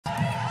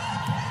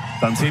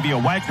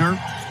Dontavia Wagner.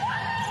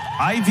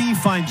 Ivy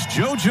finds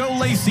JoJo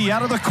Lacey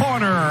out of the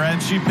corner,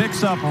 and she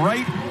picks up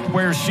right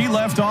where she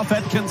left off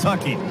at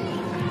Kentucky.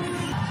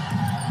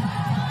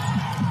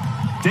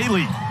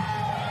 Daley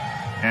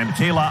and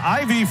Kayla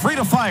Ivy free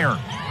to fire.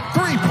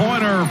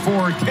 Three-pointer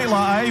for Kayla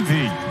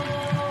Ivy.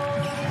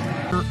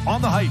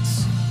 On the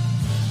heights.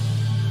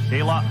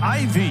 Kayla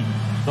Ivy,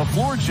 the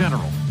floor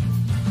general,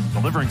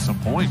 delivering some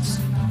points.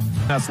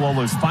 Umass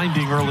Lowell is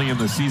finding early in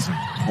the season.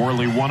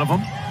 Morley, one of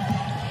them.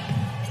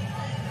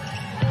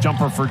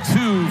 Jumper for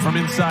two from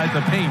inside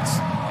the paint.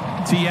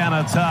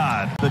 Tiana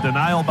Todd. The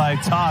denial by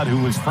Todd,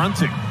 who was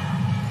fronting.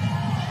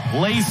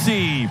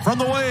 Lacey from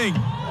the wing.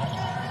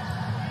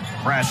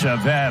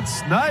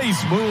 Krashavets.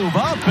 Nice move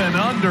up and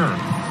under.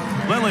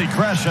 Lily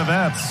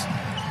Krashavets.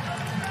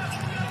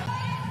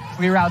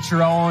 Clear out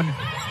your own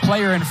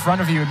player in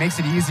front of you. It makes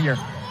it easier.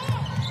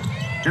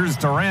 Here's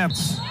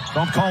Durant.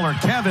 Don't call her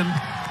Kevin,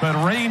 but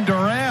Rain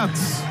Durant.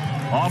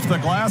 Off the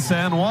glass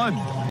and one.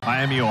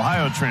 Miami,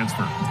 Ohio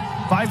transfer.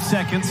 5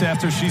 seconds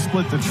after she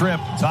split the trip.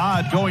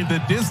 Todd going the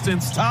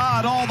distance.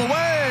 Todd all the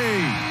way.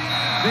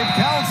 It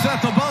counts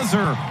at the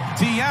buzzer.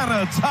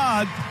 Tiana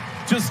Todd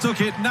just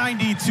took it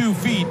 92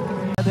 feet.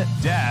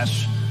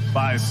 Dash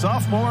by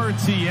sophomore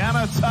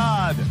Tiana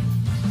Todd.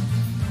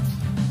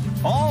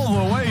 All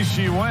the way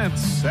she went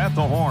at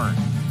the horn.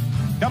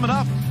 Coming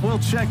up, we'll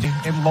check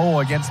in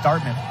Lowell against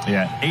Dartmouth.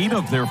 Yeah, 8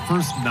 of their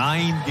first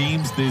 9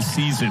 games this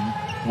season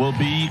will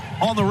be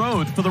on the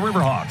road for the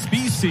Riverhawks.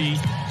 BC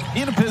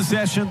in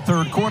possession,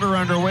 third quarter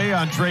underway.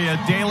 Andrea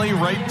Daley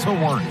right to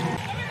work.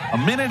 A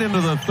minute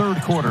into the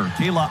third quarter,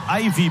 Kayla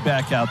Ivy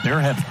back out there,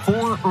 had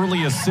 4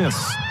 early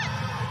assists.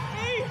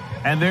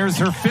 And there's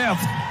her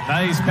 5th.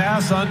 Nice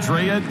pass.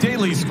 Andrea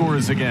Daley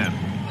scores again.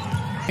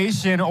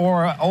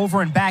 Or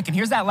over and back, and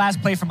here's that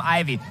last play from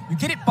Ivy. You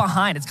get it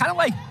behind. It's kind of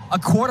like a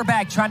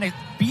quarterback trying to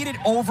beat it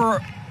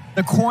over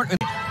the corner.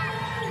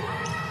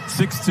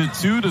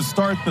 6-2 to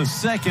start the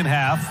second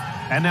half,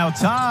 and now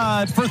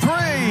Todd for 3.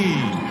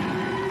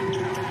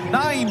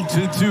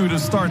 9-2 to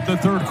start the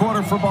third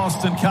quarter for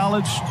Boston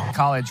College.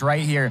 College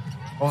right here.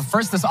 Well,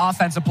 first this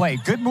offensive play.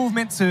 Good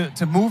movement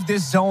to move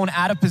this zone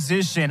out of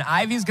position.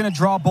 Ivy's going to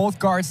draw both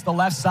guards to the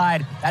left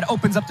side. That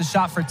opens up the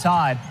shot for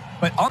Todd.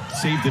 But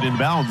saved it in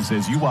bounds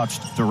as you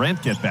watched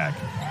Durant get back.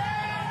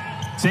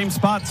 Same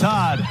spot,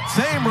 Todd.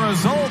 Same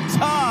result,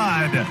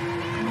 Todd.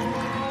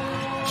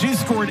 She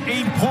scored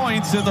 8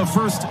 points in the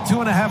first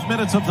 2.5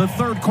 minutes of the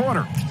third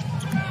quarter.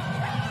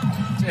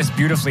 Just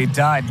beautifully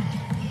done.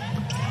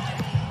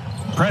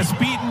 Press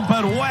beaten,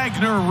 but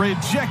Wagner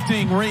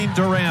rejecting Rain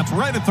Durant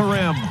right at the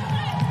rim.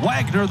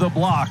 Wagner the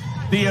block.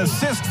 The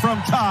assist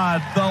from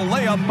Todd. The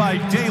layup by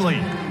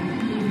Daley.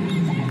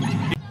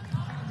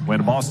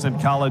 When Boston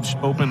College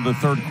opened the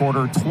third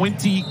quarter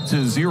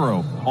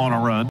 20-0 on a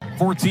run.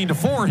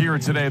 14-4 here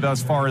today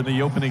thus far in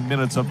the opening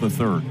minutes of the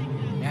third.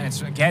 And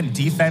it's, again,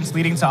 defense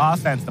leading to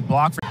offense. The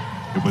block.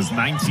 It was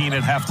 19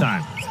 at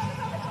halftime.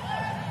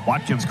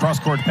 Watkins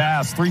cross-court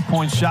pass,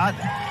 three-point shot.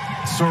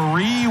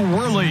 Sari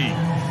Worley,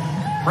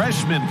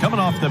 freshman coming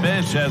off the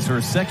bench, has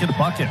her second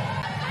bucket.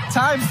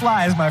 Time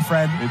flies, my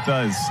friend. It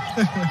does.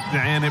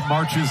 And it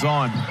marches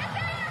on.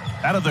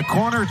 Out of the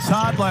corner,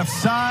 Todd left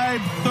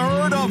side,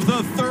 third of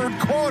the third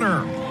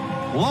quarter.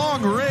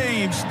 Long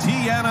range,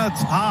 Tiana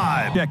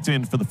Todd. Checked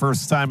in for the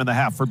first time in the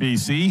half for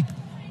BC.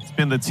 It's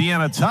been the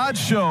Tiana Todd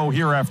show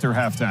here after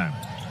halftime.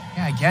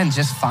 Yeah, again,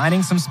 just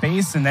finding some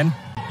space, and then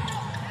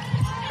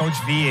Coach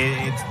V,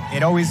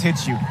 it always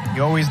hits you.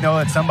 You always know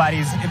that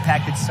somebody's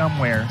impacted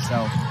somewhere,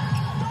 so.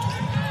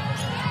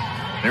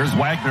 There's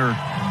Wagner.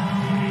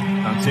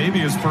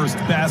 Ontavia's first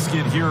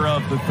basket here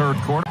of the third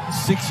quarter.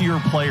 6-year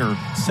player,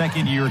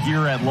 second year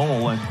here at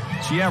Lowell, and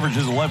she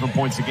averages 11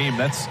 points a game.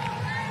 That's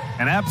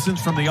an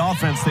absence from the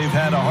offense they've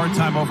had a hard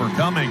time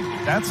overcoming.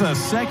 That's a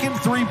second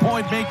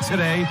three-point make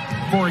today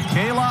for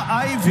Kayla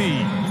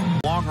Ivy.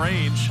 Long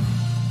range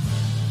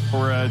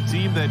for a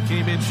team that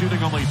came in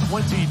shooting only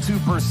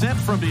 22%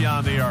 from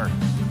beyond the arc.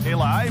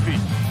 Kayla Ivy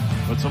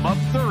puts them up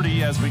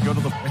 30 as we go to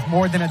the... With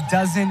more than a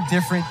dozen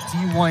different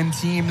D1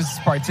 teams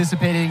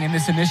participating in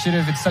this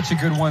initiative, it's such a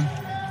good one.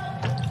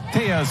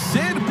 Taya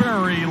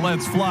Sidbury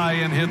lets fly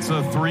and hits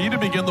a 3 to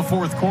begin the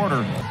fourth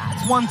quarter.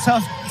 It's one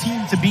tough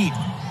team to beat.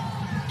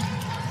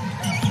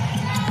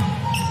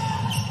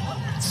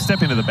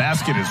 Stepping to the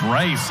basket is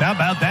Rice. How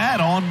about that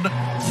on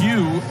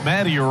cue?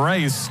 Maddie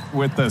Rice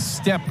with the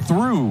step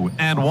through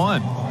and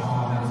one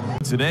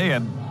today,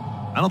 and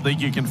I don't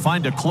think you can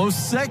find a close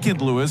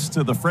second, Lewis,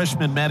 to the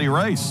freshman Maddie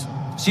Rice.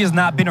 She has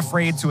not been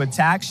afraid to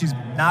attack. She's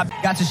not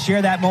got to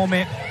share that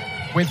moment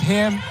with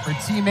him, her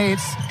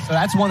teammates, so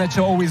that's one that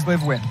she'll always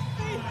live with.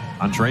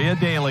 Andrea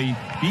Daley,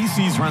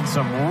 BC's run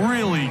some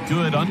really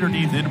good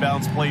underneath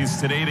inbounds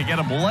plays today to get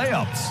them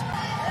layups.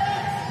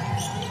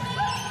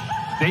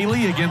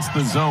 Daley against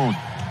the zone.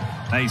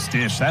 Nice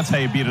dish. That's how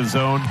you beat a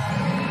zone.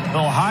 A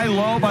little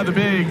high-low by the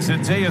bigs,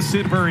 and Taya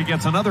Sidbury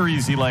gets another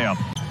easy layup.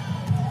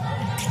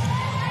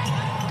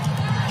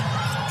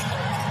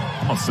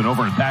 Almost an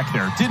over and back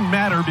there. Didn't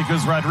matter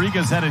because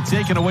Rodriguez had it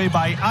taken away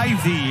by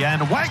Ivy,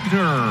 and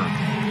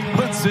Wagner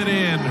puts it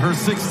in, her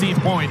 16th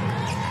point.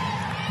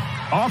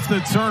 Off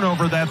the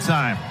turnover that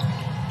time.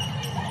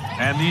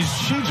 And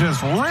she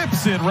just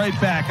rips it right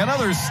back.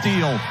 Another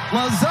steal.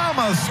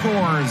 Lazama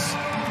scores.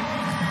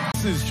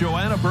 This is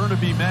Joanna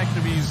Burnaby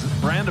McNamee's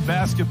brand of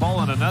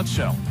basketball in a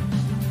nutshell.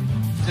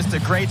 Just a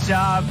great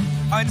job.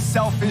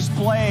 Unselfish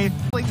play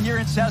here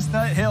in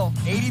Chestnut Hill.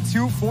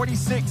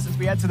 82-46 as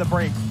we head to the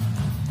break.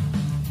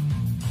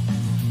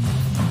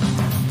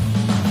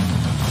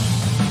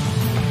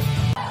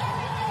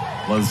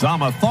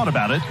 Lazama thought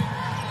about it.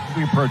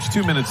 We approach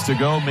 2 minutes to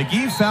go.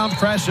 McGee found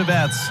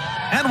Krashovets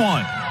and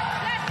one.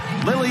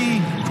 Lily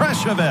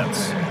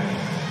Krashovets.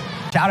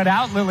 Shouted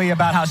out Lily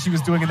about how she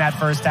was doing in that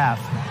first half.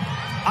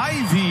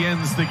 Ivy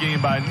ends the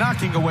game by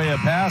knocking away a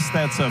pass.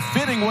 That's a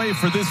fitting way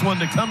for this one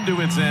to come to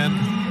its end.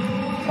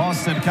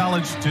 Boston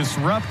College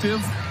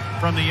disruptive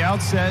from the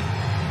outset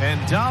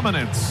and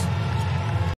dominance